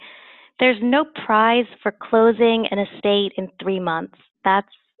There's no prize for closing an estate in 3 months. That's,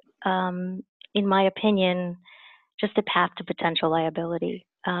 um, in my opinion, just a path to potential liability.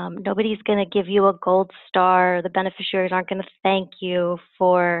 Nobody's going to give you a gold star. The beneficiaries aren't going to thank you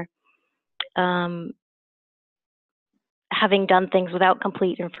for um, having done things without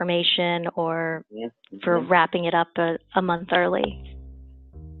complete information or for Mhm. wrapping it up a month early.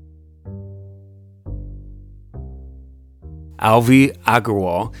 Alvi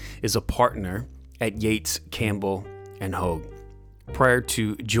Agarwal is a partner at Yates, Campbell, and Hogue. Prior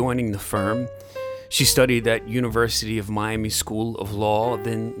to joining the firm, she studied at University of Miami School of Law,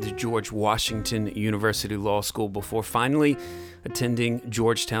 then the George Washington University Law School before finally attending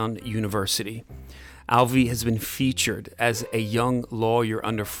Georgetown University. Alvi has been featured as a young lawyer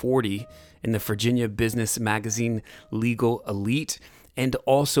under 40 in the Virginia business magazine Legal Elite and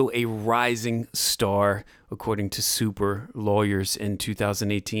also a rising star, according to Super Lawyers in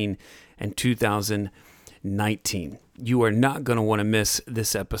 2018 and 2019. You are not going to want to miss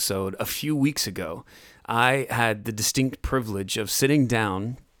this episode. A few weeks ago, I had the distinct privilege of sitting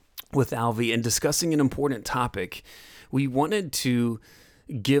down with Alvi and discussing an important topic. We wanted to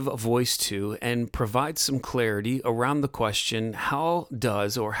give a voice to and provide some clarity around the question: how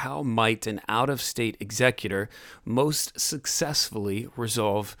does or how might an out of state executor most successfully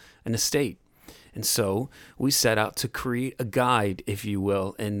resolve an estate? And so we set out to create a guide, if you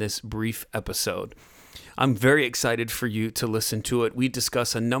will, in this brief episode. I'm very excited for you to listen to it. We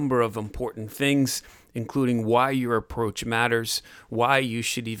discuss a number of important things, including why your approach matters, why you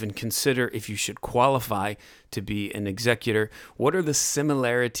should even consider if you should qualify to be an executor, what are the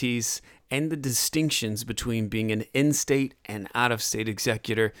similarities and the distinctions between being an in-state and out-of-state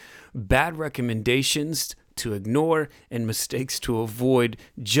executor, bad recommendations to ignore, and mistakes to avoid,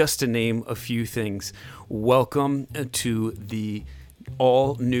 just to name a few things. Welcome to the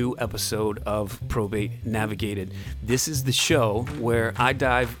all new episode of Probate Navigated. This is the show where I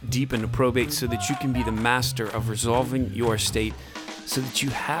dive deep into probate so that you can be the master of resolving your estate, so that you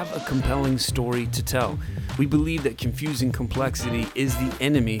have a compelling story to tell. We believe that confusing complexity is the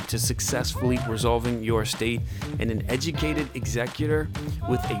enemy to successfully resolving your estate, and an educated executor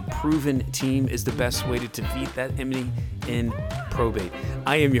with a proven team is the best way to defeat that enemy in probate.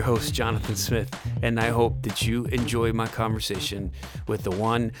 I am your host, Jonathan Smith, and I hope that you enjoy my conversation with the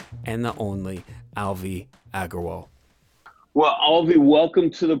one and the only Alvi Agarwal. Well, Alvi,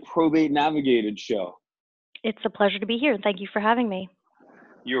 welcome to the Probate Navigated show. It's a pleasure to be here. Thank you for having me.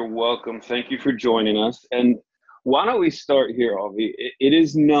 You're welcome. Thank you for joining us. And why don't we start here, Alvi? It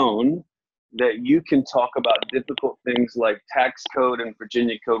is known that you can talk about difficult things like tax code and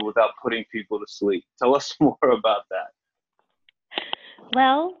Virginia code without putting people to sleep. Tell us more about that.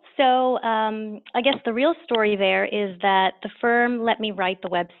 Well, so I guess the real story there is that the firm let me write the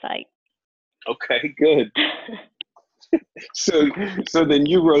website. Okay, good. So, so then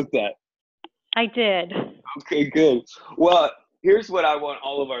you wrote that. I did. Okay, good. Well, here's what I want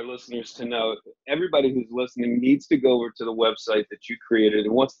all of our listeners to know. Everybody who's listening needs to go over to the website that you created.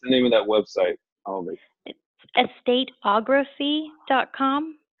 And what's the name of that website, Alvi? It's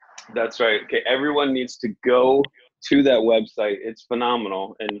estateography.com. That's right. Okay, everyone needs to go to that website. It's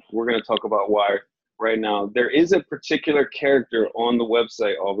phenomenal, and we're going to talk about why right now. There is a particular character on the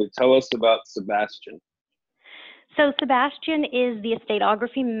website, Alvi. Tell us about Sebastian. So Sebastian is the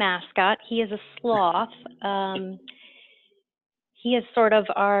estateography mascot. He is a sloth. He is sort of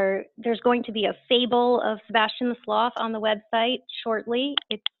there's going to be a fable of Sebastian the Sloth on the website shortly.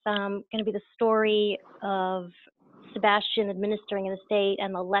 It's going to be the story of Sebastian administering an estate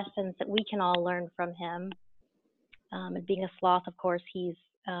and the lessons that we can all learn from him. And being a sloth, of course, he's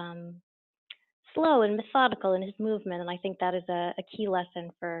slow and methodical in his movement, and I think that is a key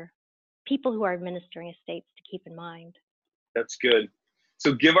lesson for people who are administering estates to keep in mind. That's good.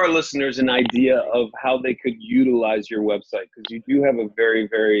 So give our listeners an idea of how they could utilize your website, because you do have a very,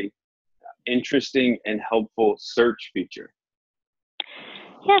 very interesting and helpful search feature.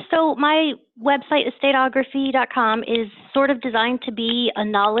 Yeah, so my website, estateography.com, is sort of designed to be a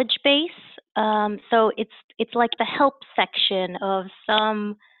knowledge base. So it's like the help section of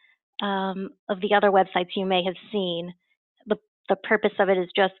some of the other websites you may have seen. The purpose of it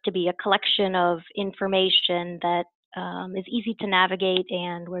is just to be a collection of information that is easy to navigate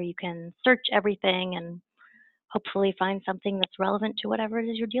and where you can search everything and hopefully find something that's relevant to whatever it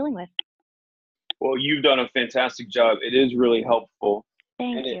is you're dealing with. Well, you've done a fantastic job. It is really helpful.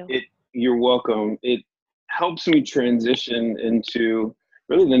 Thank you. You're welcome. It helps me transition into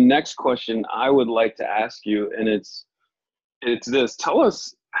really the next question I would like to ask you, and it's this. Tell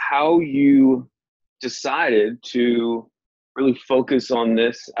us how you decided to really focus on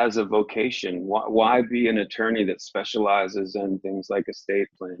this as a vocation? Why be an attorney that specializes in things like estate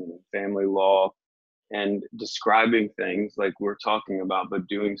planning and family law and describing things like we're talking about, but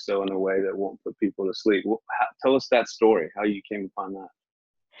doing so in a way that won't put people to sleep? Tell us that story, how you came upon that.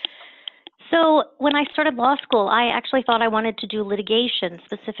 So when I started law school, I actually thought I wanted to do litigation,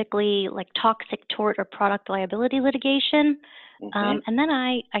 specifically like toxic tort or product liability litigation. And then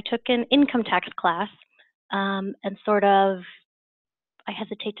I took an income tax class and sort of, I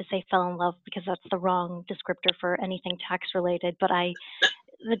hesitate to say fell in love because that's the wrong descriptor for anything tax related, but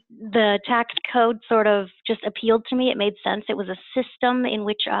the tax code sort of just appealed to me. It made sense. It was a system in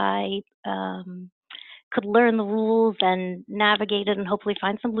which I could learn the rules and navigate it and hopefully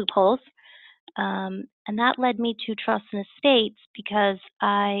find some loopholes. And that led me to trust and estates because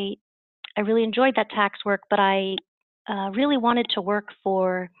I really enjoyed that tax work, but I really wanted to work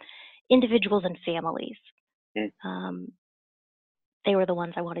for individuals and families. They were the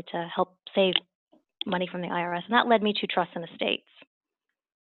ones I wanted to help save money from the IRS, and that led me to trust and estates.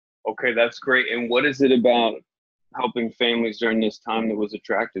 Okay, that's great. And what is it about helping families during this time that was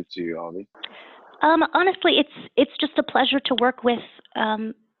attractive to you, Avi? Honestly, it's just a pleasure to work with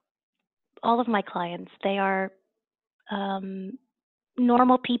all of my clients. They are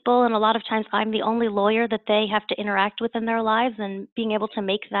normal people, and a lot of times I'm the only lawyer that they have to interact with in their lives, and being able to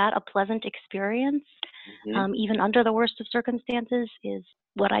make that a pleasant experience, even under the worst of circumstances, is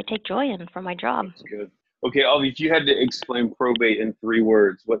what I take joy in for my job. That's good. Okay, Avi, if you had to explain probate in 3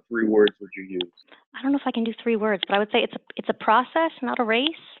 words, what 3 words would you use? I don't know if I can do 3 words, but I would say it's a process, not a race.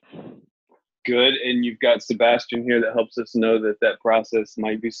 Good, and you've got Sebastian here that helps us know that process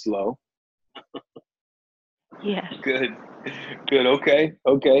might be slow. Yes. Good.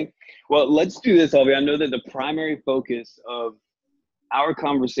 Okay. Well, let's do this, Avi. I know that the primary focus of our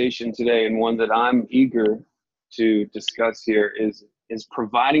conversation today, and one that I'm eager to discuss here, is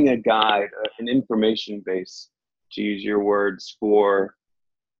providing a guide, an information base, to use your words, for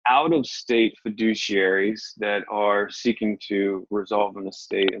out-of-state fiduciaries that are seeking to resolve an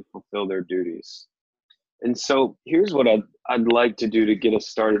estate and fulfill their duties. And so here's what I'd like to do to get us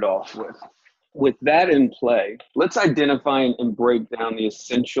started off with. With that in play, let's identify and break down the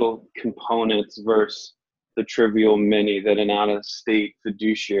essential components versus the trivial many that an out-of-state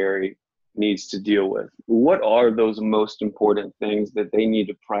fiduciary needs to deal with. What are those most important things that they need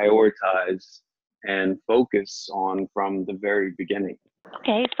to prioritize and focus on from the very beginning?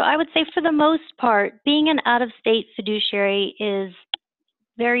 Okay, so I would say for the most part, being an out-of-state fiduciary is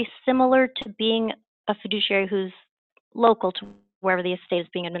very similar to being a fiduciary who's local to wherever the estate is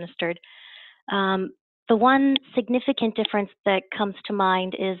being administered. The one significant difference that comes to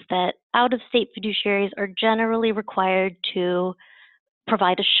mind is that out-of-state fiduciaries are generally required to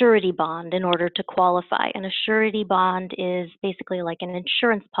provide a surety bond in order to qualify. And a surety bond is basically like an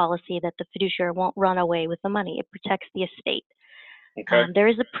insurance policy that the fiduciary won't run away with the money. It protects the estate. Okay. There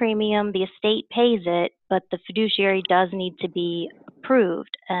is a premium, the estate pays it, but the fiduciary does need to be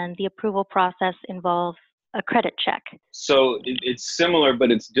approved, and the approval process involves a credit check. So it's similar, but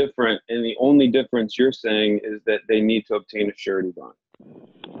it's different, and the only difference you're saying is that they need to obtain a surety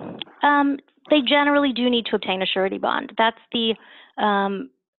bond. They generally do need to obtain a surety bond. That's the,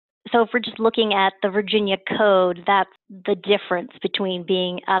 so if we're just looking at the Virginia code, that's the difference between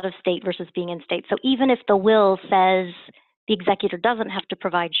being out of state versus being in state. So even if the will says the executor doesn't have to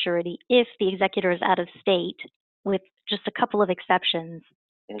provide surety, if the executor is out of state, with just a couple of exceptions,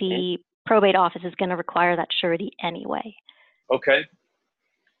 the probate office is going to require that surety anyway.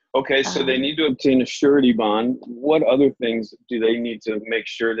 Okay, so they need to obtain a surety bond. What other things do they need to make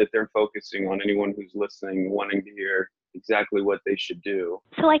sure that they're focusing on? Anyone who's listening, wanting to hear exactly what they should do.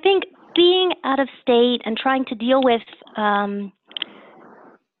 So I think being out of state and trying to deal with an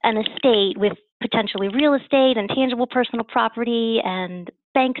estate with potentially real estate and tangible personal property and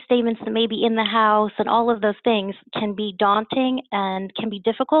bank statements that may be in the house and all of those things can be daunting and can be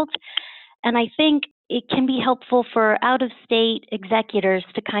difficult. And I think it can be helpful for out-of-state executors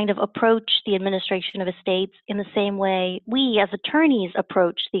to kind of approach the administration of estates in the same way we as attorneys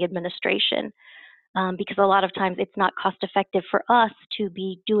approach the administration, because a lot of times it's not cost-effective for us to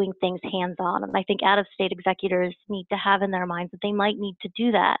be doing things hands-on. And I think out-of-state executors need to have in their minds that they might need to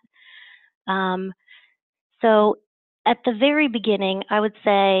do that. So at the very beginning, I would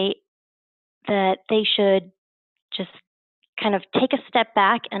say that they should just kind of take a step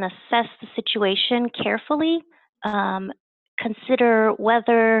back and assess the situation carefully, consider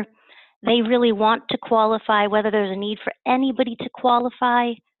whether they really want to qualify, whether there's a need for anybody to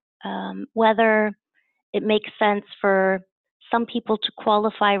qualify, whether it makes sense for some people to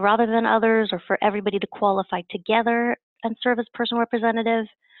qualify rather than others, or for everybody to qualify together. and serve as personal representative.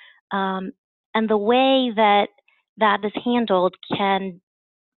 And the way that that is handled can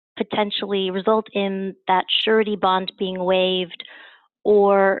potentially result in that surety bond being waived,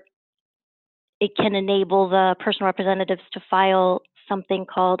 or it can enable the personal representatives to file something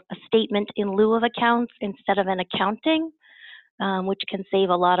called a statement in lieu of accounts instead of an accounting, which can save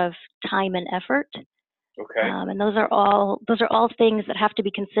a lot of time and effort. Okay. And those are all things that have to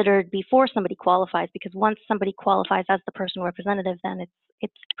be considered before somebody qualifies, because once somebody qualifies as the personal representative, then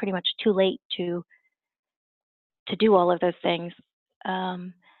it's pretty much too late to do all of those things.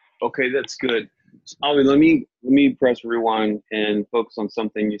 Okay, that's good. So, Avi, let me press rewind and focus on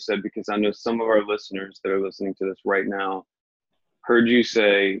something you said, because I know some of our listeners that are listening to this right now heard you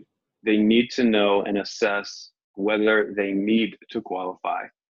say they need to know and assess whether they need to qualify.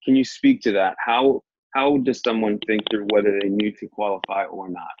 Can you speak to that? How does someone think through whether they need to qualify or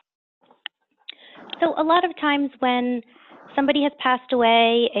not? So a lot of times when somebody has passed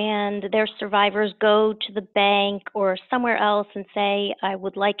away and their survivors go to the bank or somewhere else and say, I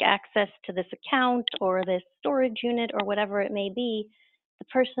would like access to this account or this storage unit or whatever it may be, the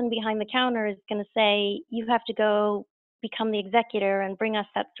person behind the counter is going to say, you have to go become the executor and bring us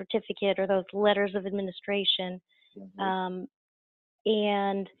that certificate or those letters of administration. Mm-hmm.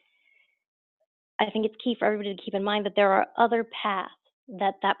 And I think it's key for everybody to keep in mind that there are other paths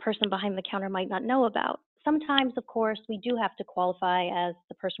that that person behind the counter might not know about. Sometimes, of course, we do have to qualify as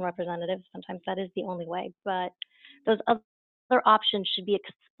the personal representative. Sometimes that is the only way, but those other options should be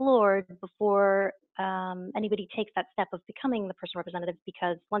explored before anybody takes that step of becoming the personal representative,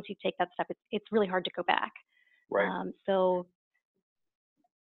 because once you take that step, it's really hard to go back. Right. So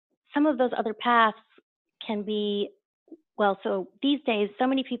some of those other paths can be, well, so these days, so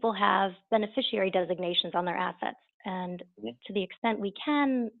many people have beneficiary designations on their assets. And to the extent we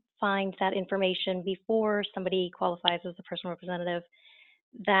can find that information before somebody qualifies as a personal representative,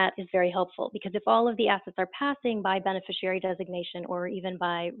 that is very helpful, because if all of the assets are passing by beneficiary designation or even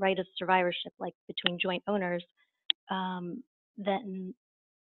by right of survivorship, like between joint owners, then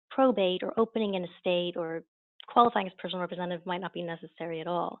probate or opening an estate or qualifying as personal representative might not be necessary at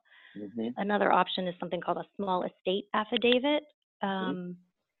all. Mm-hmm. Another option is something called a small estate affidavit,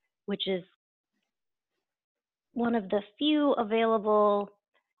 which is one of the few available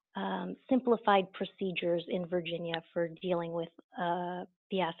simplified procedures in Virginia for dealing with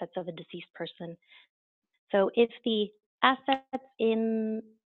the assets of a deceased person. So if the assets in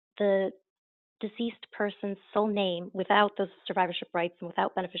the deceased person's sole name, without those survivorship rights and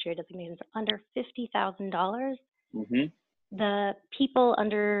without beneficiary designations, are under $50,000, the people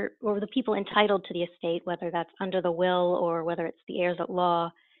the people entitled to the estate, whether that's under the will or whether it's the heirs at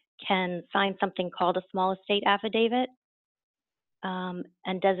law, can sign something called a small estate affidavit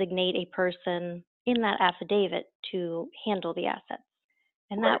and designate a person in that affidavit to handle the assets.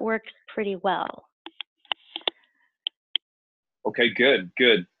 And that works pretty well. Okay, good.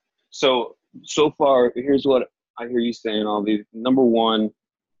 So far, here's what I hear you saying, Avi. Number one,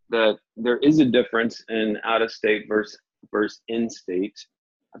 that there is a difference in out-of-state versus in-state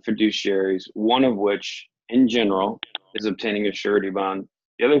fiduciaries, one of which, in general, is obtaining a surety bond.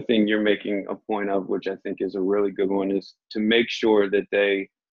 The other thing you're making a point of, which I think is a really good one, is to make sure that they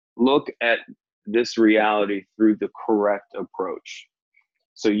look at this reality through the correct approach.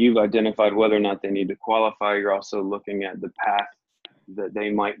 So you've identified whether or not they need to qualify. You're also looking at the path that they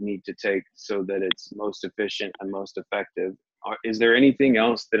might need to take so that it's most efficient and most effective. Is there anything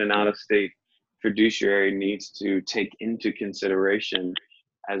else that an out-of-state fiduciary needs to take into consideration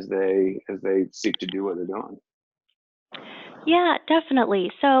as they seek to do what they're doing? Yeah,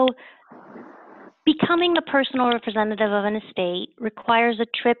 definitely. So becoming the personal representative of an estate requires a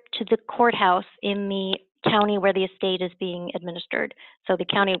trip to the courthouse in the county where the estate is being administered. So the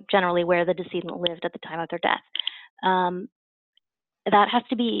county generally where the decedent lived at the time of their death. That has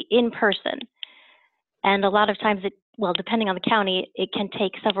to be in person. And a lot of times, depending on the county, it can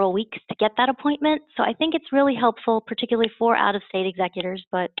take several weeks to get that appointment. So I think it's really helpful, particularly for out-of-state executors,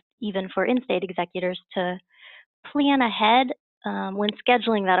 but even for in-state executors, to plan ahead when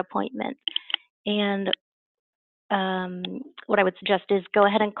scheduling that appointment. And what I would suggest is go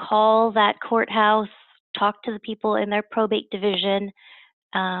ahead and call that courthouse, talk to the people in their probate division,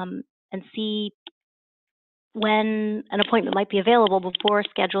 and see when an appointment might be available before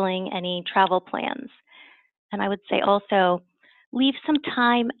scheduling any travel plans. And I would say also leave some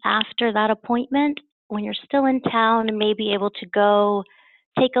time after that appointment when you're still in town and may be able to go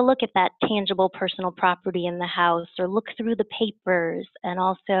take a look at that tangible personal property in the house, or look through the papers, and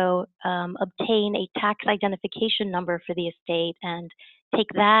also obtain a tax identification number for the estate and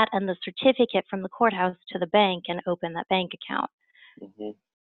take that and the certificate from the courthouse to the bank and open that bank account. Mhm.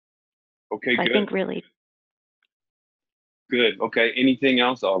 Okay, So I good. think really Good. Okay. Anything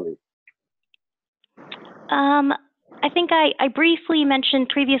else, Ollie? I think I briefly mentioned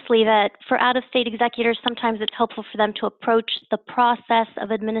previously that for out-of-state executors, sometimes it's helpful for them to approach the process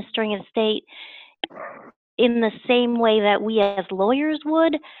of administering an estate in the same way that we as lawyers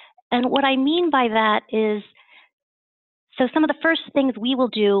would. And what I mean by that is, so some of the first things we will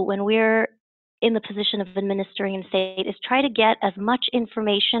do when we're in the position of administering an estate is try to get as much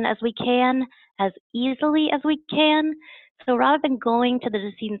information as we can, as easily as we can. So rather than going to the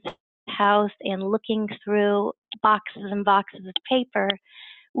decedent's house and looking through boxes and boxes of paper,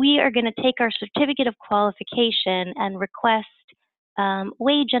 we are going to take our certificate of qualification and request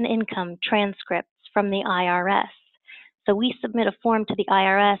wage and income transcripts from the IRS. So we submit a form to the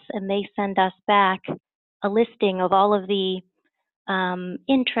IRS and they send us back a listing of all of the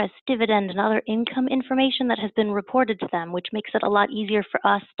interest, dividend, and other income information that has been reported to them, which makes it a lot easier for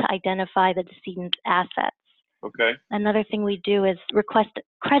us to identify the decedent's assets. Okay. Another thing we do is request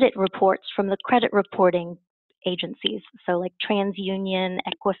credit reports from the credit reporting agencies. So like TransUnion,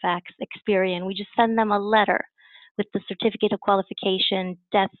 Equifax, Experian, we just send them a letter with the certificate of qualification,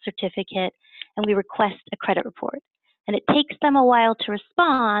 death certificate, and we request a credit report. And it takes them a while to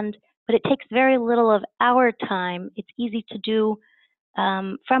respond, but it takes very little of our time. It's easy to do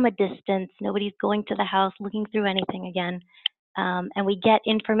from a distance. Nobody's going to the house looking through anything again. And we get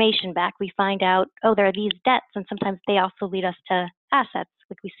information back. We find out, oh, there are these debts, and sometimes they also lead us to assets.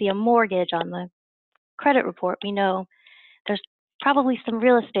 Like we see a mortgage on the credit report, we know there's probably some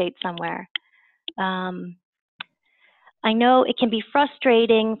real estate somewhere. I know it can be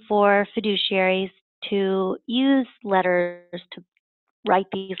frustrating for fiduciaries to use letters, to write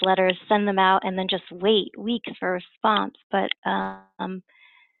these letters, send them out, and then just wait weeks for a response. But I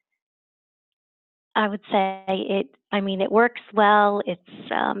would say it works well, it's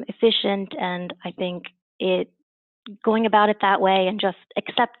efficient, and I think going about it that way and just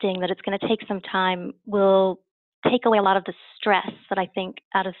accepting that it's going to take some time will take away a lot of the stress that I think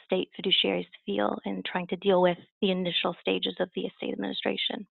out-of-state fiduciaries feel in trying to deal with the initial stages of the estate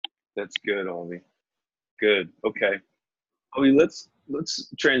administration. That's good, Ollie. Good. Okay. Ollie, let's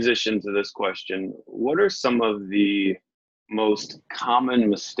transition to this question. What are some of the most common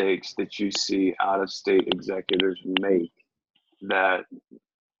mistakes that you see out-of-state executors make that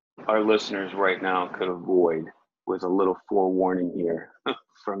our listeners right now could avoid with a little forewarning here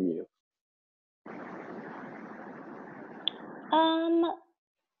from you?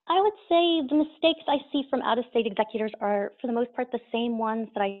 I would say the mistakes I see from out-of-state executors are, for the most part, the same ones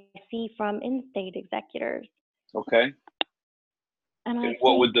that I see from in-state executors. Okay. And I what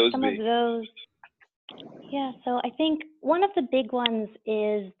think would those some be? of those, yeah, so I think one of the big ones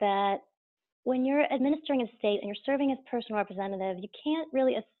is that when you're administering an estate and you're serving as personal representative, you can't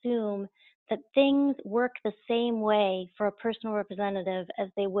really assume that things work the same way for a personal representative as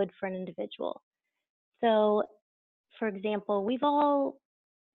they would for an individual. So, for example, we've all,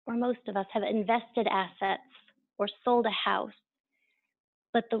 or most of us, have invested assets or sold a house,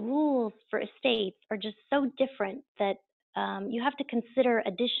 but the rules for estates are just so different that you have to consider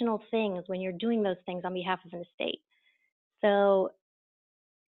additional things when you're doing those things on behalf of an estate. So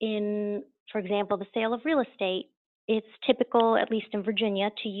for example, the sale of real estate, it's typical, at least in Virginia,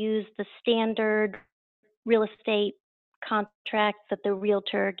 to use the standard real estate contracts that the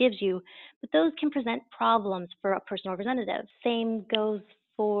realtor gives you, but those can present problems for a personal representative. Same goes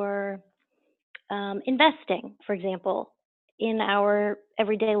for investing, for example. In our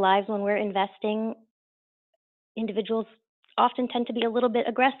everyday lives, when we're investing, individuals often tend to be a little bit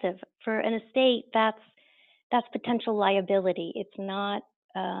aggressive. For an estate, that's potential liability. It's not,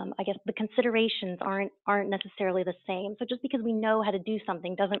 I guess the considerations aren't necessarily the same. So just because we know how to do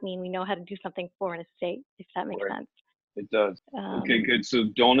something doesn't mean we know how to do something for an estate, if that makes sense. It does. Okay, good. So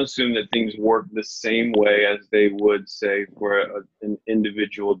don't assume that things work the same way as they would, say, for an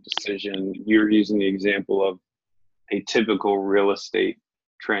individual decision. You're using the example of a typical real estate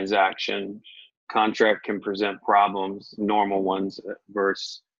transaction. Contract can present problems, normal ones,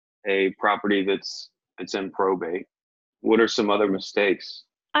 versus a property that's in probate. What are some other mistakes?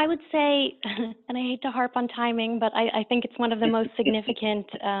 I would say, and I hate to harp on timing, but I think it's one of the most significant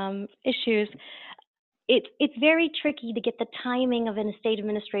issues. It's very tricky to get the timing of an estate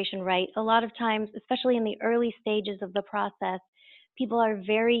administration right. A lot of times, especially in the early stages of the process, people are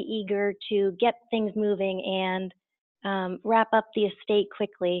very eager to get things moving and wrap up the estate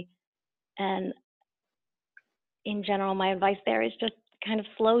quickly. And in general, my advice there is just kind of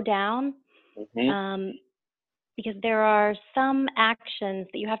slow down. Mm-hmm. because there are some actions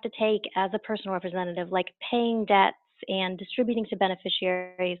that you have to take as a personal representative, like paying debts and distributing to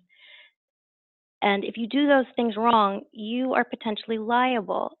beneficiaries. And if you do those things wrong, you are potentially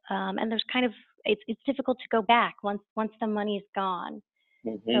liable. And there's kind of it's difficult to go back once the money's gone.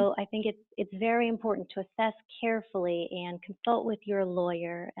 Hmm. So I think it's very important to assess carefully and consult with your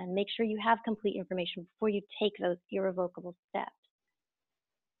lawyer and make sure you have complete information before you take those irrevocable steps.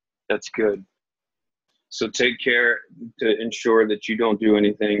 That's good. So take care to ensure that you don't do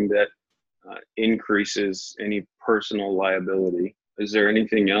anything that increases any personal liability. Is there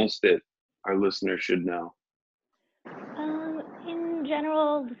anything else that our listeners should know? In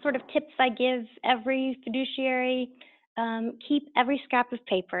general, the sort of tips I give every fiduciary, keep every scrap of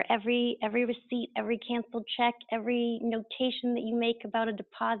paper, every receipt, every canceled check, every notation that you make about a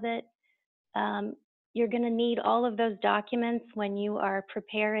deposit. You're going to need all of those documents when you are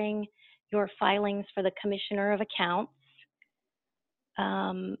preparing your filings for the Commissioner of Accounts.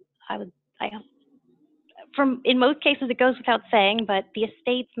 In most cases, it goes without saying, but the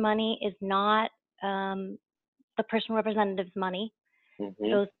estate's money is not the personal representative's money.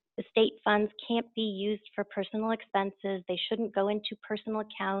 Mm-hmm. Those estate funds can't be used for personal expenses. They shouldn't go into personal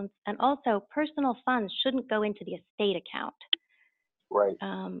accounts. And also, personal funds shouldn't go into the estate account. Right.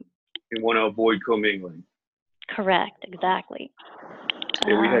 You want to avoid commingling. Correct, exactly.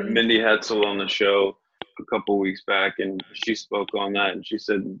 Yeah, we had Mindy Hetzel on the show a couple weeks back, and she spoke on that, and she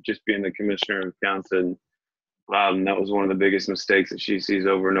said just being the Commissioner of Accounts, and that was one of the biggest mistakes that she sees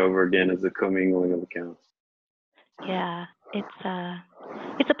over and over again is the commingling of accounts. Yeah, it's a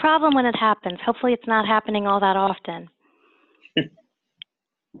problem when it happens. Hopefully it's not happening all that often.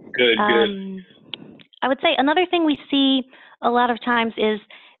 Good. I would say another thing we see a lot of times is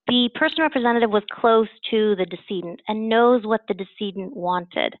the personal representative was close to the decedent and knows what the decedent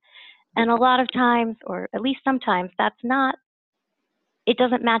wanted. And a lot of times, or at least sometimes, it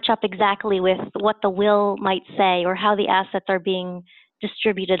doesn't match up exactly with what the will might say or how the assets are being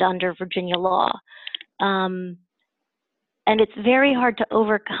distributed under Virginia law. And it's very hard to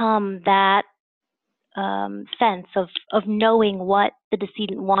overcome that sense of knowing what the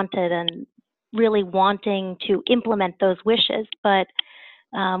decedent wanted and really wanting to implement those wishes. But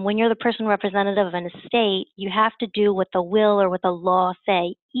when you're the personal representative of an estate, you have to do what the will or what the law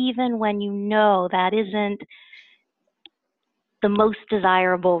say, even when you know that isn't the most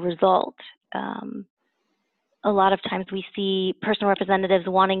desirable result. A lot of times we see personal representatives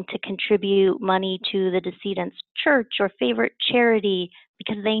wanting to contribute money to the decedent's church or favorite charity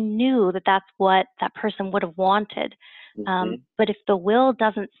because they knew that that's what that person would have wanted. Mm-hmm. But if the will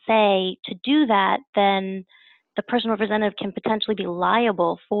doesn't say to do that, then the personal representative can potentially be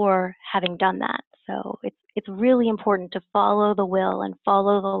liable for having done that. So it's really important to follow the will and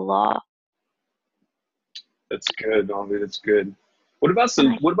follow the law. That's good, Avi. That's good. What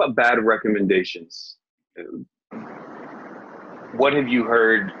about bad recommendations? What have you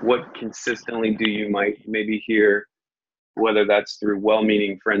heard? What consistently do you maybe hear, whether that's through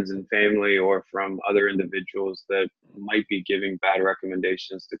well-meaning friends and family or from other individuals that might be giving bad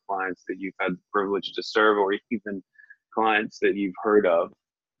recommendations to clients that you've had the privilege to serve, or even clients that you've heard of?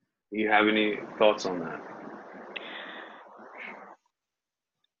 Do you have any thoughts on that?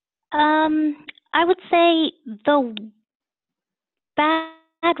 I would say the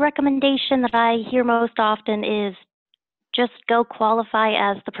bad recommendation that I hear most often is just go qualify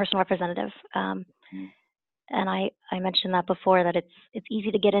as the personal representative. And I mentioned that before, that it's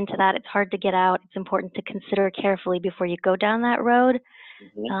easy to get into that. It's hard to get out. It's important to consider carefully before you go down that road.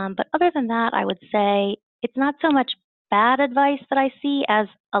 Mm-hmm. But other than that, I would say it's not so much bad advice that I see as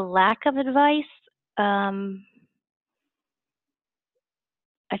a lack of advice.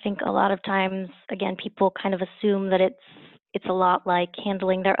 I think a lot of times, again, people kind of assume that it's a lot like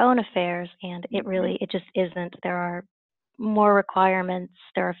handling their own affairs, and it just isn't. There are more requirements.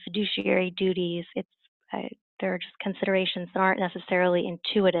 There are fiduciary duties. There are just considerations that aren't necessarily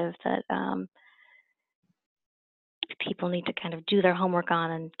intuitive that people need to kind of do their homework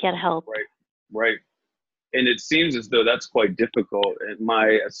on and get help. Right. And it seems as though that's quite difficult. And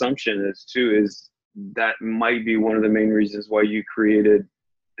my assumption is that might be one of the main reasons why you created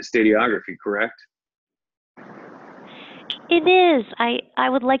Estatiography, correct? It is. I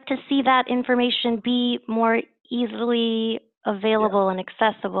would like to see that information be more easily available and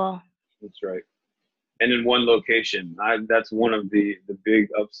accessible. That's right. And in one location. That's one of the big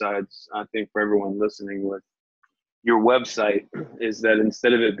upsides, I think, for everyone listening with your website, is that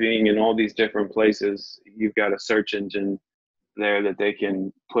instead of it being in all these different places, you've got a search engine there that they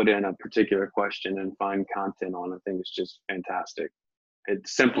can put in a particular question and find content on. I think it's just fantastic. It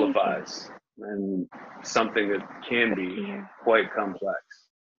simplifies and something that can be quite complex.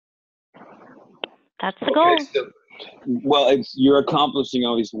 That's the goal. Well, you're accomplishing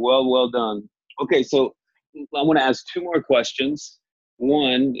all these. Well done. Okay, so I want to ask two more questions.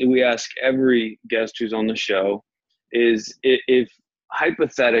 One, we ask every guest who's on the show, is if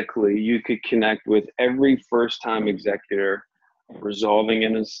hypothetically you could connect with every first-time executor resolving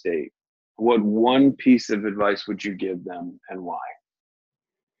an estate, what one piece of advice would you give them and why?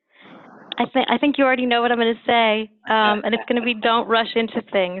 I think you already know what I'm going to say, and it's going to be don't rush into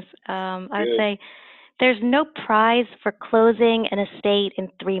things. I would say there's no prize for closing an estate in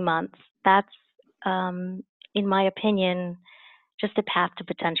 3 months. That's, in my opinion, just a path to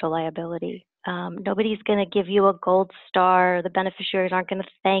potential liability. Nobody's going to give you a gold star. The beneficiaries aren't going to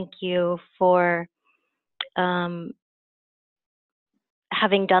thank you for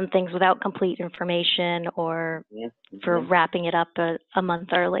having done things without complete information or for wrapping it up a month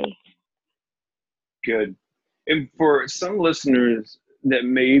early. Good. And for some listeners that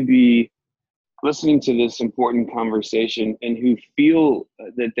may be listening to this important conversation and who feel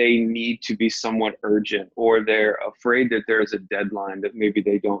that they need to be somewhat urgent, or they're afraid that there's a deadline that maybe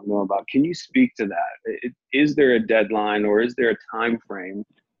they don't know about, can you speak to that? Is there a deadline, or is there a time frame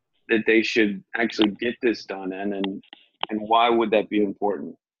that they should actually get this done in, and why would that be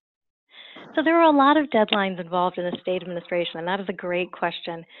important? So there are a lot of deadlines involved in estate administration, and that is a great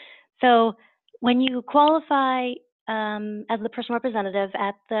question. So when you qualify as the personal representative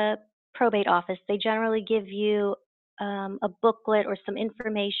at the probate office, they generally give you a booklet or some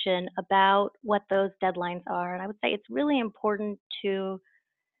information about what those deadlines are. And I would say it's really important to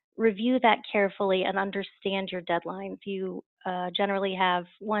review that carefully and understand your deadlines. You generally have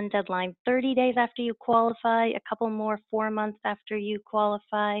one deadline 30 days after you qualify, a couple more 4 months after you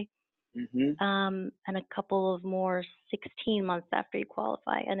qualify, and a couple of more 16 months after you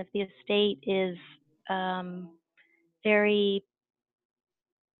qualify. And if the estate is very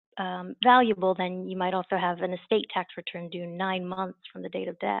valuable, then you might also have an estate tax return due 9 months from the date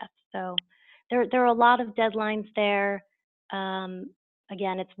of death. So there are a lot of deadlines there.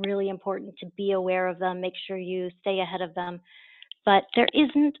 Again, it's really important to be aware of them, make sure you stay ahead of them. But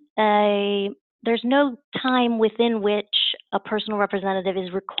there's no time within which a personal representative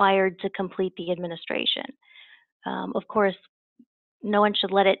is required to complete the administration. Of course, no one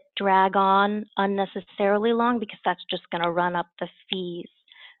should let it drag on unnecessarily long, because that's just going to run up the fees.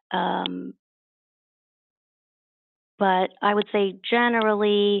 But I would say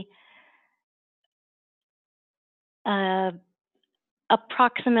generally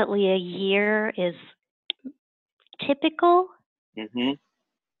approximately a year is typical.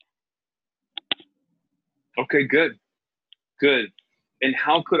 Okay, good. And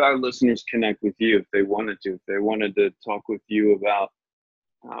how could our listeners connect with you if they wanted to? If they wanted to talk with you about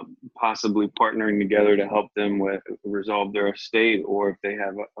possibly partnering together to help them resolve their estate, or if they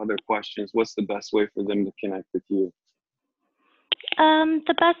have other questions, what's the best way for them to connect with you?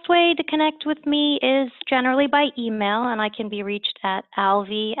 The best way to connect with me is generally by email, and I can be reached at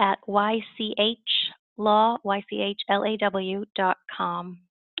alvi@ychlaw.com.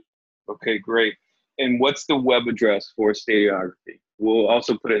 Okay, great. And what's the web address for Stadiography? We'll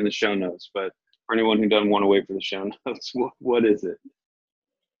also put it in the show notes, but for anyone who doesn't want to wait for the show notes, what is it?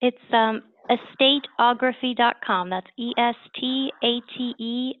 It's estateography.com. That's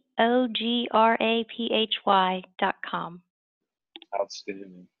estateography.com.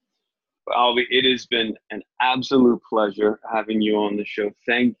 Outstanding. Well, Alvi, it has been an absolute pleasure having you on the show.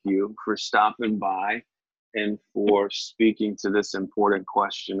 Thank you for stopping by and for speaking to this important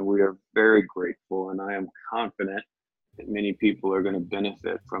question. We are very grateful, and I am confident that many people are going to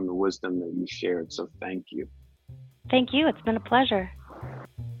benefit from the wisdom that you shared. So thank you. Thank you. It's been a pleasure.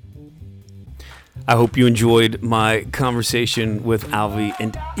 I hope you enjoyed my conversation with Alvi.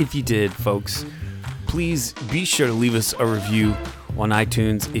 And if you did, folks, please be sure to leave us a review on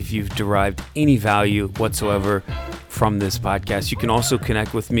iTunes if you've derived any value whatsoever from this podcast. You can also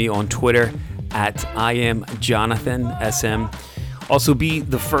connect with me on Twitter at IamJonathanSM. Also, be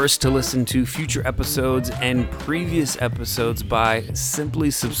the first to listen to future episodes and previous episodes by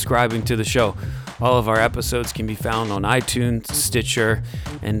simply subscribing to the show. All of our episodes can be found on iTunes, Stitcher,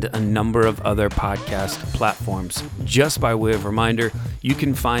 and a number of other podcast platforms. Just by way of reminder, you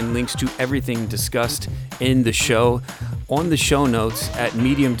can find links to everything discussed in the show on the show notes at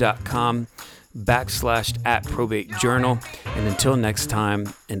medium.com/@probatejournal. And until next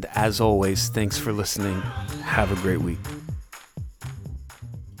time, and as always, thanks for listening. Have a great week.